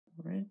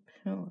red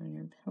pill in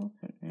your pill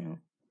cup now?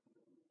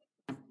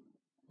 I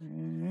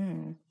don't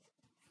know.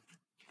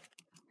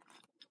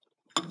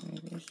 I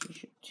guess you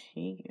should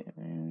take it.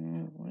 I don't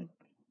know what.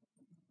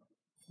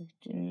 I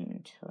didn't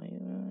even tell you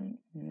that.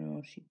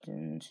 No, she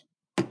didn't.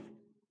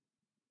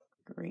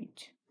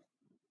 Great.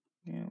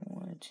 Now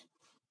what?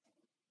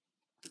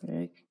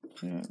 Vic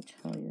cannot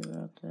tell you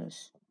about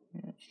this.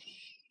 Yeah,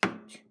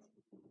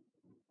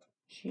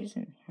 she's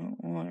in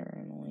hot water,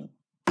 Emily.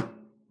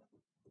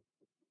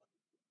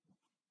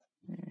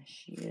 Yeah,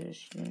 she is.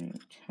 She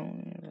didn't tell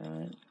me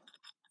about it.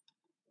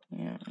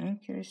 Yeah, I'm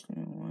curious to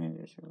know why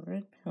there's a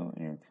red pill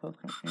in her pill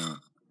cup now.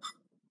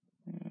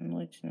 I'd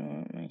like to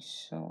know it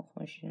myself,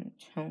 why she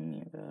didn't tell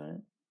me about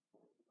it.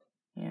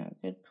 Yeah,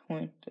 good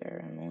point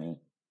there, Emily.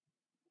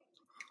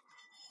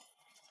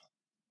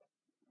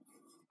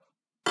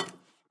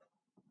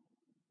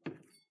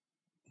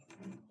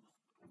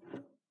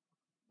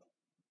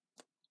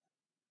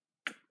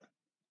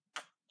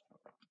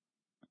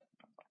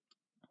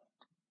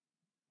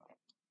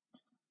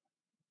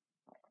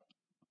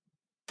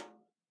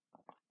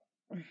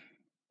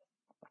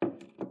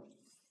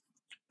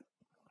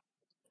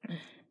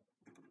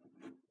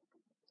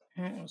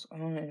 That was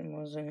odd,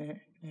 wasn't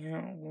it? Yeah,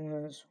 it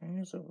was. Why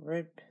was a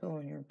red pill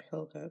in your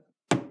pill cup?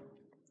 I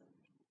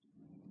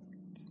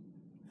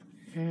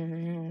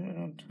don't know, but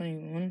I'll tell you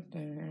one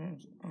thing that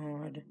was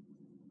odd.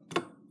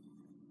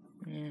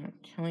 Yeah, I'll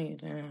tell you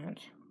that.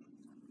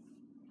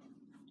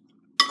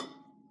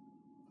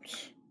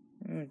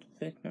 Would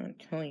Vic not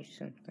tell you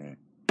something?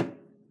 I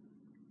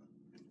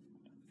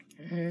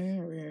don't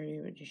know, Rarity,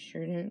 but you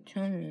sure didn't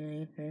tell me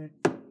anything.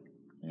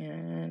 Yeah,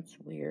 that's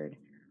weird.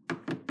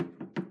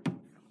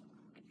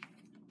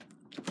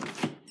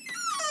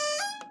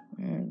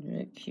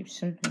 Vic keeps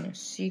something a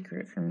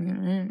secret from you. I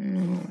don't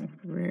know,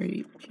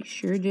 Rarity, but she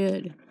sure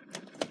did.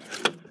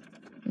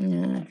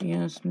 Yeah, if you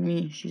ask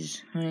me,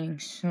 she's hiding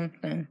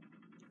something.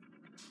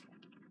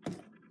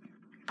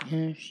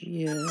 Yeah,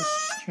 she is.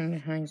 She's trying to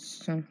hide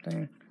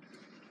something.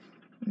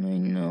 I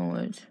know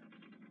it.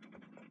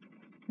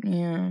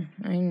 Yeah,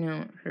 I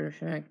know it for a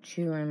fact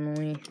too,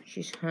 Emily.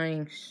 She's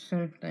hiding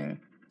something.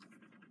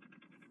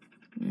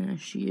 Yeah,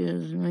 she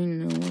is. I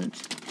know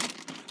it.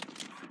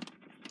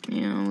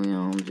 Yeah, we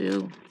all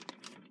do.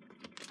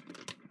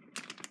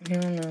 I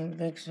don't know,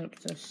 Vic's up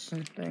to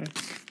something.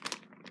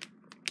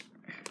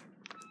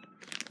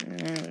 I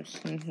have a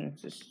sneaking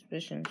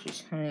suspicion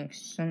she's hiding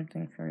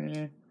something from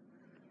you.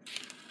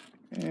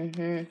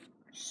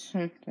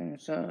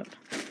 Something's up.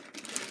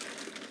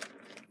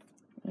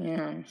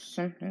 Yeah,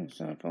 something's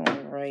up,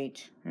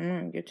 alright. I'm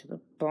gonna get to the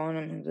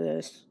bottom of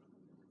this.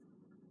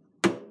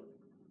 I'm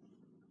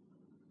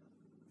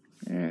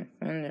gonna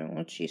find out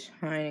what she's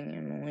hiding,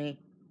 Emily.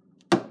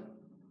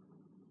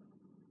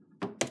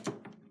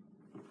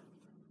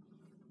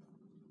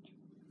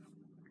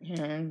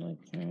 Yeah, I'd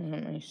like to know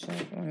that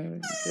myself. Why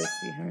would Vic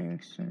be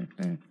hiding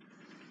something?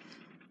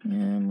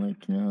 Yeah, I'd like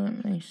to know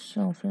that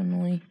myself,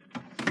 Emily.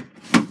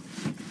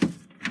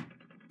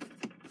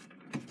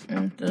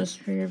 Want this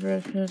for your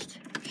breakfast?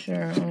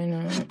 Sure, why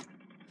not?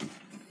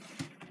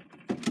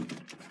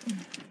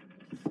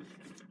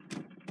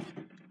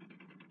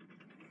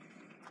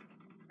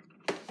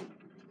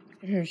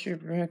 Here's your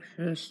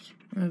breakfast.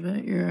 What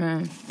about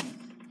your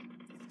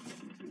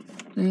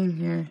thing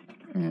here?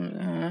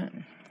 That.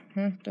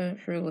 Want that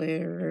for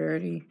later,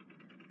 Rarity.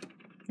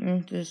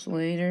 Want this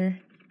later?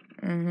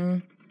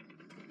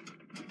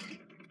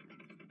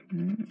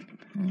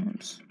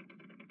 Pops.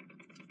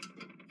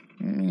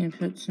 Let me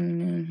put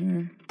some in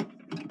here.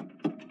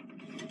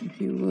 If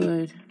you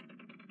would.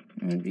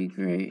 That'd be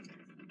great.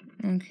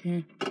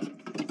 Okay.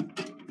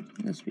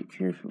 Just be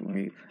careful where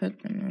you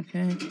put them,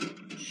 okay?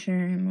 Sure,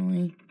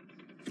 Emily.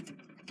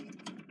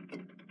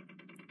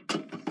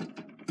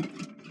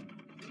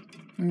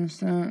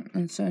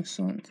 That's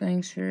excellent.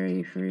 Thanks,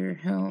 Rarity, for your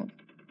help.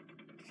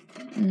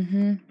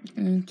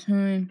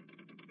 Anytime.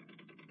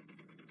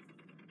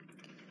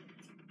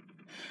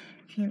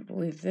 Can't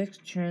believe Vic's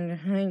trying to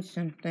hide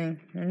something.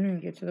 I'm gonna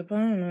get to the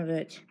bottom of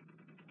it.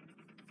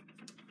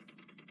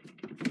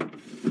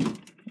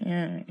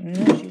 Yeah, I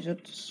know she's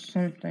up to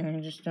something. I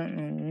just don't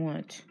know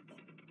what.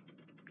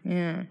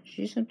 Yeah,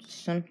 she's up to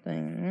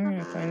something. We're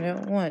gonna find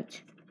out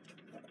what.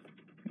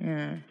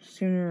 Yeah,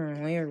 sooner or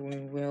later we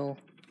will.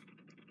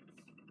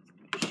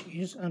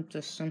 She's up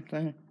to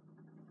something.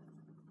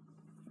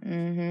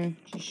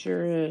 She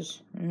sure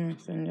is. I'm gonna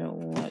find out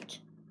what.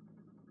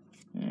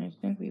 Yeah, I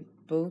think we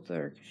both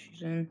are, because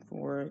she's in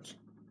for it.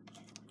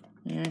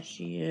 Yeah,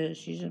 she is.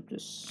 She's up to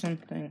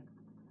something.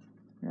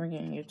 We're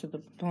gonna get to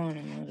the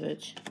bottom of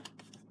it.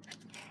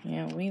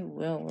 Yeah, we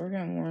will. We're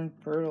gonna warn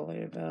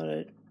Bertolite about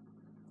it.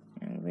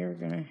 And we're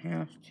gonna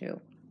have to.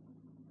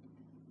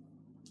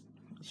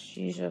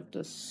 She's up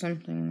to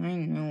something. I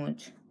know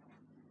it.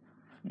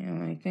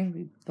 Yeah, I think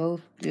we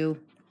both do.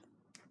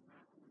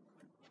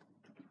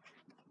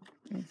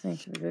 I think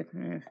Vic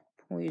might have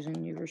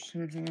poisoned you or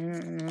something. I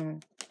don't know.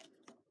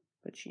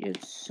 But she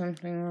did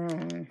something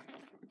wrong.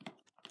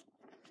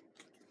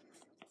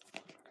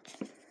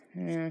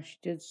 Yeah, she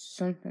did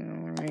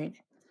something alright.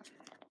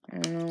 I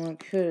don't know what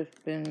could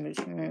have been, but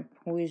she might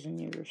poison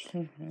you or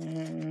something.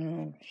 I don't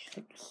know. She's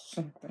up to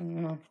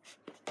something else.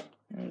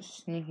 I have a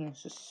sneaking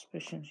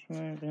suspicion she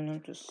might have been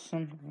up to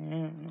something. I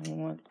don't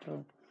know what,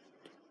 though.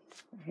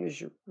 Here's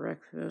your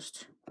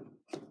breakfast.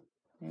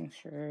 Thanks,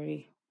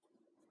 Rarity.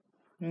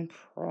 No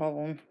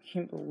problem.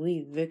 Can't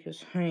believe Vic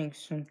is hiding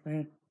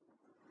something.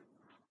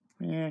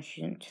 Yeah,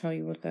 she didn't tell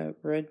you what that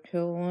red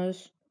pill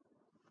was.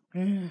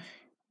 Can't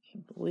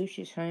believe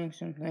she's hiding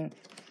something.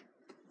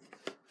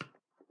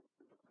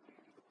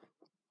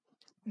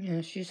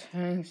 Yeah, she's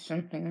hiding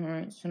something,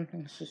 alright.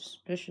 Something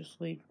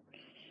suspiciously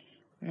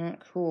not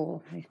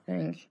cool, I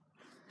think.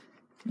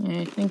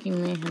 Yeah, I think you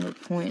may have a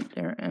point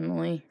there,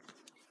 Emily.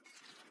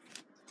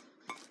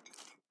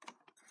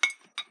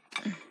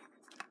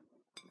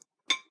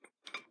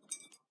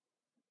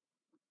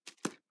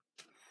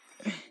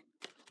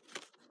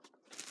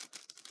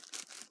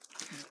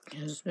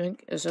 Because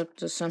Vic is up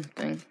to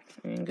something.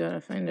 We gotta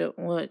find out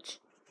what.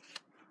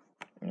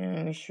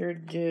 Yeah, we sure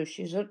do.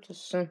 She's up to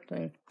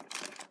something.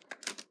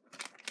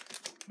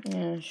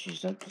 Yeah,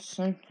 she's up to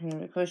something.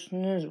 The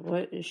question is,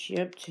 what is she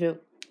up to?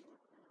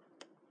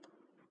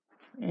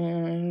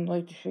 And I'd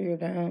like to figure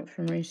that out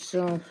for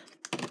myself.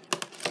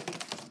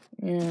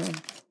 Yeah,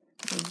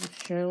 I'd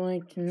sure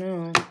like to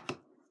know.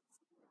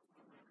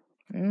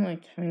 I'd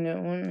like to find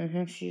out what the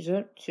heck she's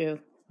up to.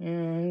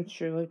 Yeah, I'd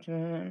sure like to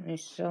know that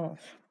myself.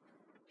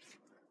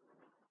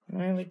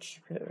 Why would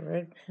she put a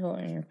red pill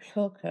in your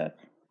pill cup?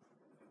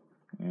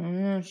 I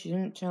don't know, she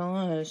didn't tell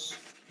us.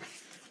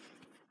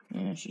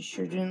 Yeah, she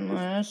sure didn't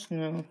let us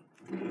know.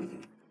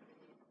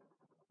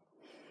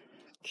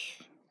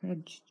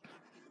 I'd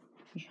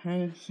be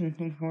hiding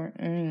something for it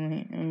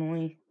anyway,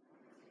 Emily.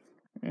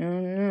 I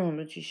don't know,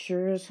 but she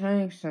sure is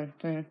hiding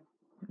something.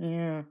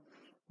 Yeah.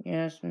 You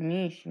ask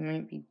me, she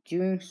might be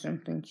doing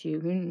something to you.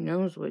 Who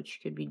knows what she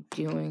could be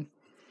doing?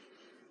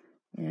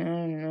 Yeah, I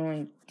have no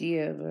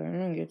idea, but I'm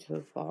gonna get to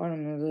the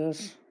bottom of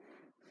this.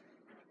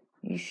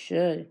 You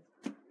should.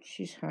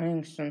 She's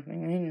hiding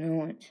something. I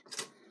know it.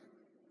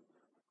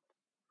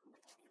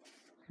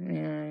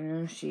 Yeah, I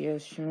know she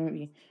is. She might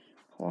be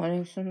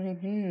plotting something.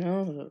 Who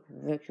knows what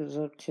Vic is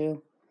up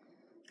to?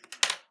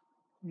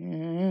 Yeah,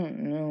 I don't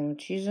know,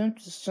 but she's up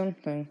to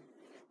something.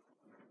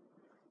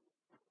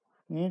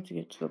 We have to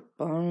get to the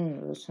bottom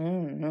of this. I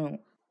don't know.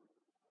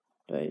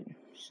 But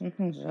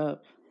something's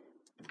up.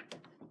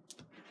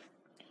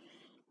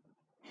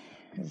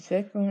 If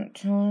Vic won't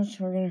tell us,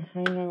 we're gonna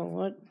find out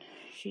what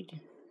she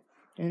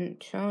didn't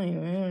tell you.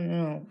 I don't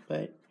know,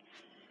 but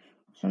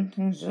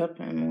something's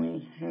up,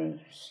 Emily. I have a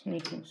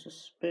sneaking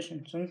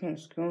suspicion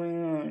something's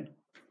going on.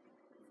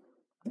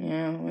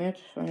 Yeah, we have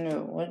to find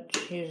out what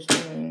she's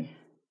doing.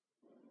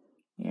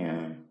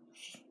 Yeah,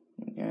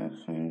 we gotta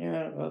find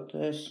out about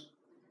this.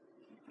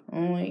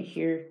 I'll wait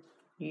here.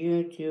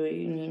 You do what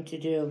you need to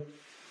do.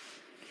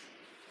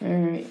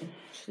 Alright,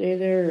 stay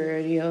there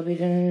already. I'll be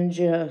done in a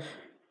jiff.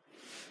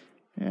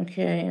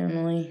 Okay,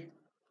 Emily.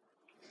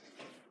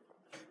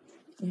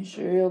 You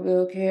sure you'll be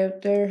okay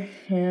up there?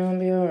 Yeah, I'll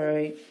be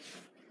alright.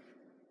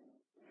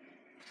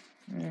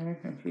 Yeah,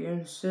 if you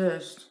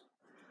insist.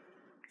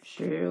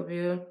 Sure you'll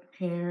be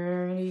okay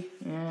already?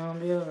 Yeah, I'll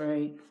be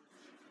alright.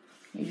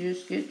 You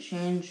just get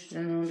changed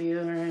and I'll be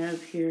alright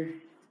up here.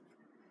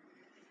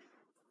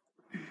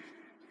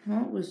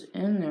 What was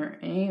in there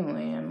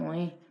anyway,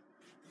 Emily?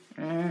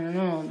 I don't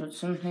know, but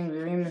something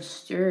very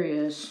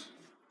mysterious.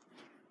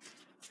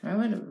 Why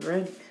would a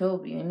red pill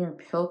be in your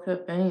pill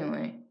cup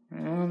anyway? I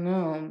don't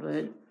know,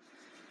 but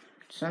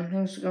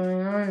something's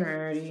going on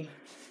already.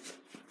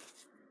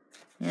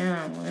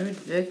 Yeah, why would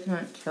Vic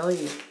not tell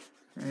you?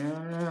 I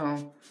don't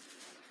know.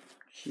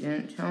 She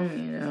didn't tell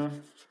me, though.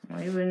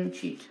 Why wouldn't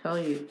she tell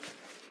you?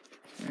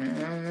 I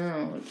don't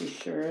know, but she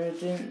sure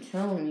didn't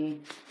tell me.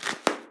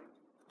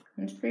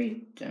 It's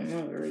pretty dumb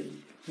of her to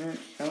not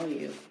tell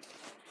you.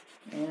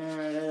 Yeah,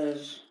 it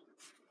is.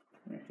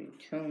 If you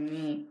tell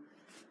me,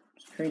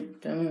 it's pretty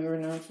dumb of her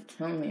not to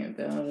tell me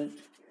about it.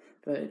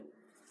 But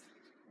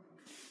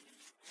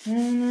I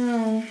don't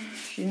know.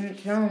 She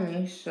didn't tell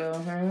me, so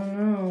I don't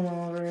know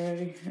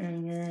already.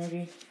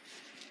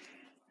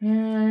 Yeah,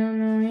 I don't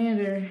know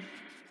either.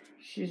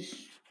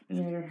 She's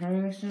either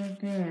hiding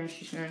something or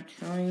she's not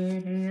telling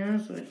you. Who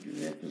knows what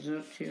Vic is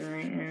up to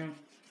right now?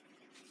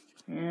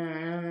 Yeah, I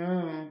don't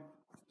know.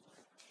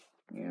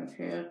 You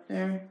okay up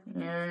there?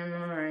 Yeah, I'm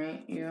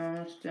alright. You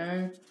almost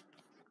done?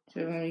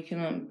 So we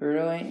can let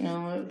Bertolite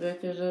know what Vic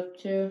is up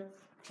to?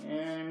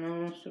 Yeah, I'm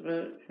almost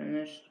about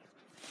finished.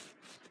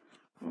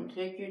 Well,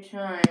 take your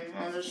time.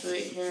 I'll just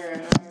wait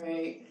here.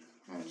 Alright.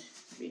 I'll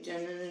be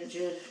done in a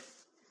jiff.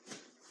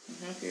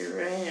 I hope you're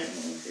right,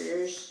 for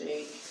your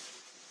sake.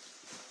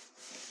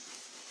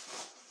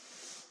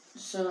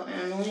 So,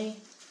 Emily,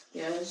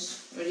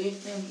 yes, what do you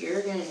think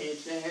you're going to do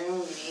today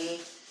with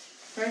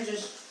me? Or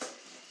just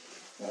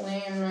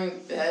lay in my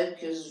bed,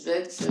 because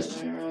Vic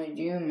doesn't really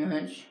do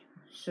much.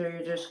 So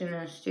you're just going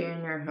to stay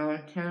in your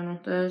hometown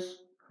with us?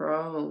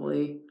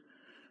 Probably.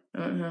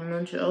 Don't have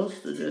much else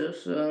to do,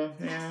 so,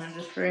 yeah, I'm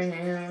just right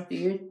hanging out with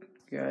you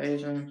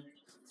guys and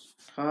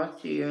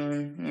talk to you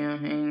and,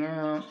 hang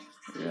out.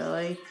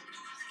 Really?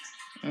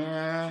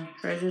 Yeah,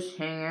 I just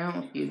hang out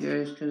with you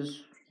guys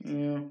because,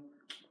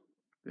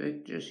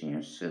 Vic just,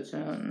 sits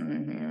out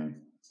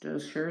and,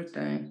 does her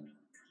thing.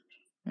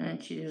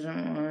 And she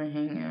doesn't want to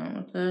hang out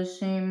with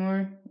us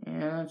anymore.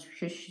 Yeah, that's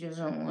because she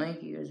doesn't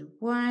like you guys.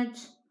 What?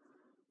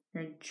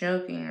 You're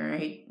joking,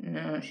 right?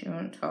 No, she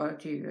won't talk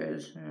to you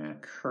guys.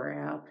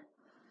 Crap.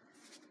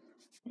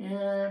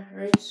 Yeah,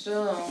 right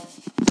so.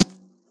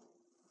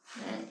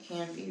 That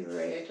can't be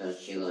right. I thought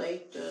she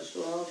liked us.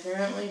 Well,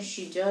 apparently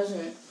she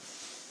doesn't.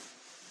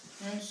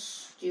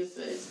 That's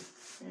stupid.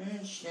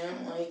 She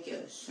don't like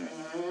us.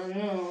 I don't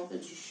know,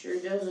 but she sure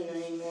doesn't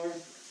anymore.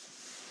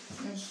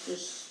 That's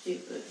just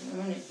stupid.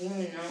 Why would a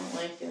human not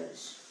like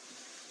us?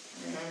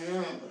 I don't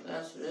know, but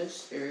that's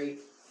Vic's theory.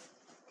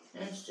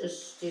 That's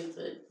just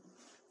stupid.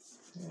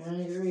 I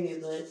agree,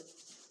 but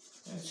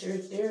that's her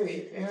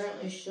theory.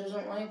 Apparently she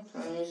doesn't like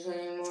ponies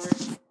anymore.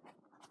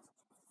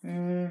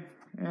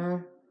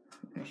 Well,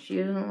 if she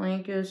doesn't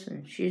like us,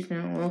 then she's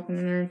not welcome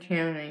in our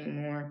town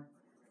anymore.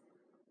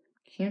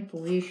 Can't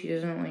believe she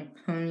doesn't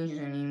like ponies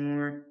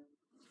anymore.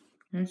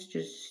 That's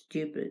just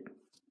stupid.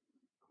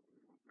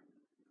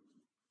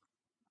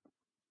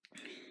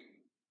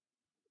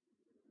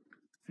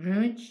 Why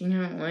would she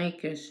not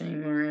like us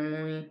anymore,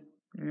 Emily?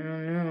 I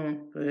don't know,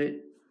 but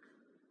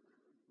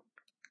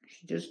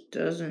she just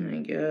doesn't, I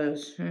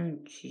guess. Oh,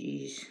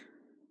 jeez.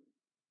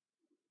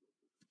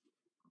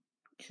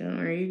 So,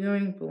 are you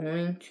going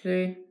bowling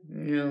today?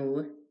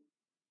 No.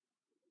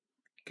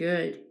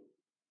 Good.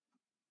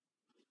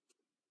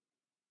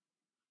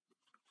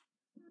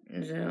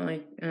 Is that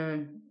like,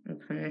 a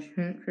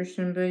punishment for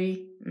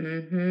somebody?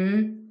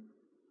 Mm-hmm.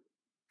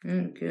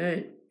 Oh,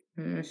 good.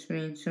 That must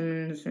mean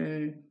someone's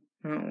in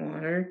hot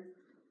water.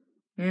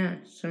 Yeah,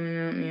 someone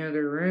out in the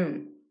other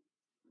room.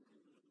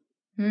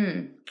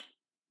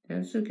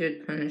 That's a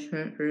good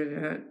punishment for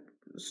that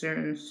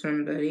certain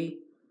somebody.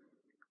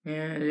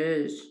 Yeah, it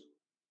is.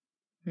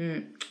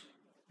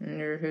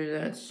 Wonder who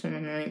that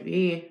someone might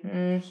be.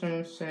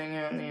 Someone's sitting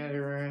out in the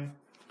other room.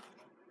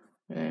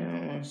 But I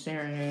don't want to say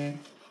her name.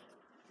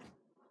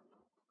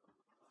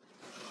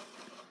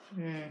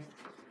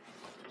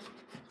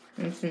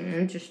 That's an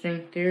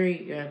interesting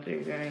theory you got there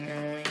going,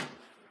 Emily.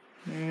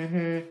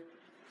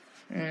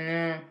 I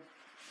know.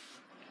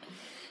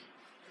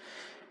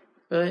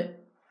 But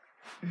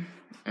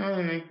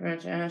I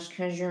forgot to ask,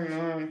 how's your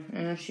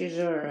mom? She's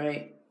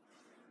alright.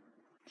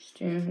 She's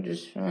doing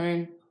just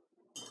fine.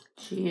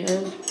 She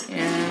is?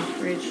 Yeah, I'm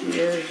afraid she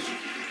is.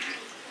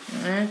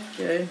 Well, that's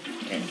good.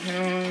 And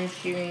how long is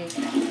she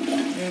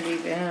gonna be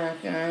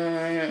back?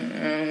 I don't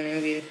know.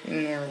 Maybe a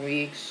few more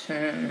weeks. I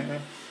don't know.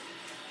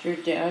 Is your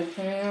dad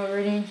coming over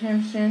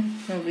anytime soon?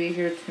 He'll be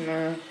here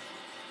tomorrow.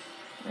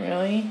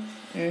 Really?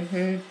 He'll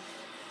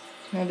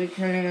be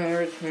coming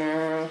over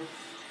tomorrow.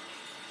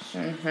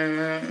 Sometime,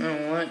 I don't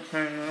know what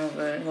time though,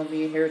 but he'll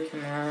be here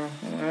tomorrow.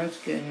 Well, that's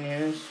good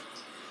news.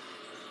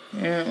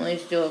 Yeah, at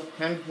least he'll have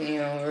company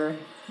over.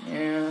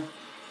 Yeah,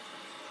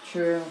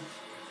 true.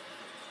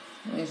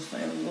 At least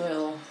I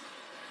will.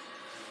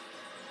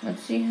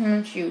 Let's see how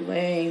much you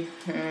weigh.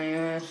 You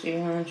wanna see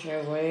how much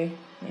I weigh?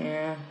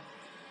 Yeah.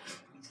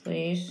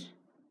 Please?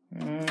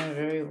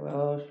 Very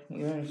well,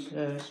 you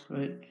insist,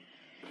 but...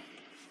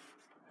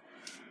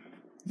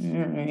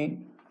 Alright.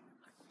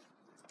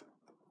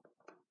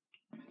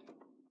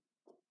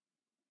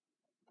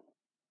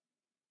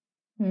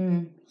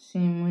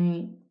 Same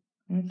weight.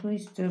 Let's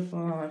please step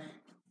off.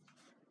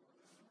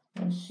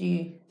 Let's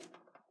see.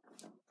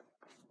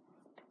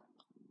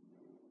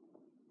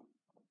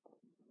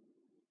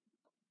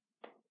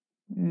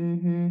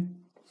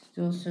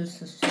 Still says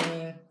the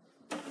same.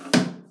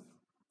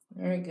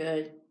 Very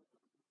good.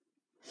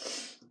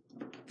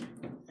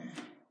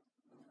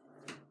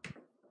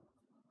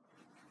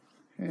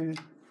 I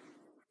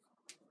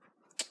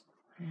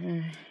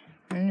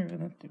wonder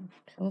what the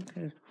pill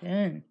could have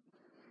been.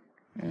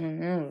 I don't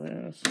know, but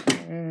it was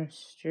a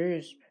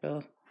mysterious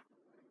pill.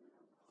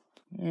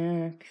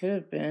 Yeah, it could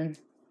have been.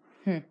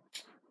 Where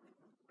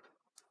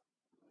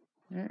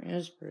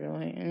is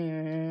Briley?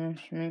 Anyway,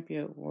 she might be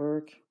at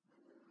work.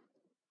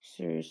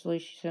 Seriously,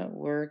 she's at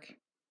work.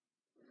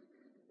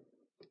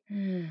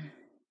 Hey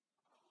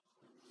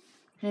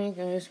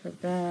guys, we're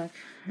back.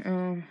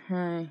 Oh,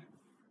 hi.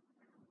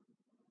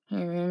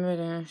 Hey, Rainbow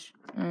Dash.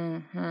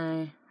 Oh,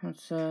 hi.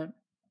 What's up?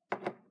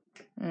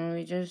 Oh,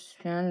 we just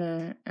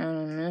found out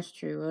a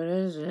mystery. What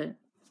is it?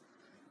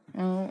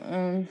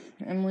 Oh,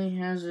 Emily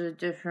has a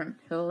different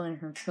pill in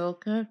her pill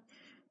cup.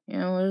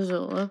 Yeah, what does it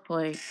look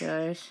like,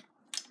 guys?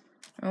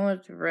 Oh,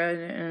 it's red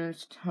and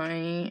it's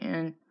tiny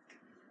and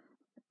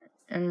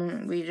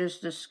we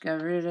just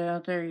discovered it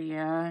out there.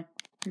 Yeah,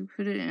 who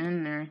put it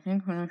in there? I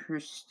think one of her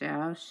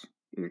staffs.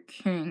 You're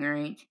kidding,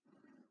 right?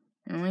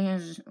 Emily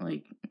has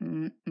like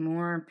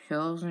more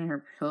pills in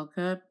her pill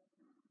cup.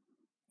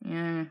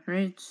 Yeah, I'm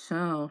afraid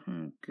so.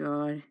 Oh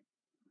God.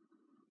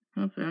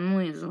 Hope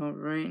Emily is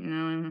alright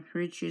now. I'm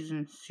afraid she's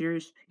in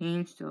serious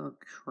pain still.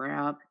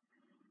 Crap.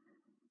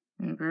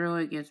 When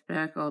Berla gets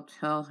back, I'll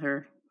tell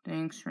her.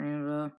 Thanks, Rainbow.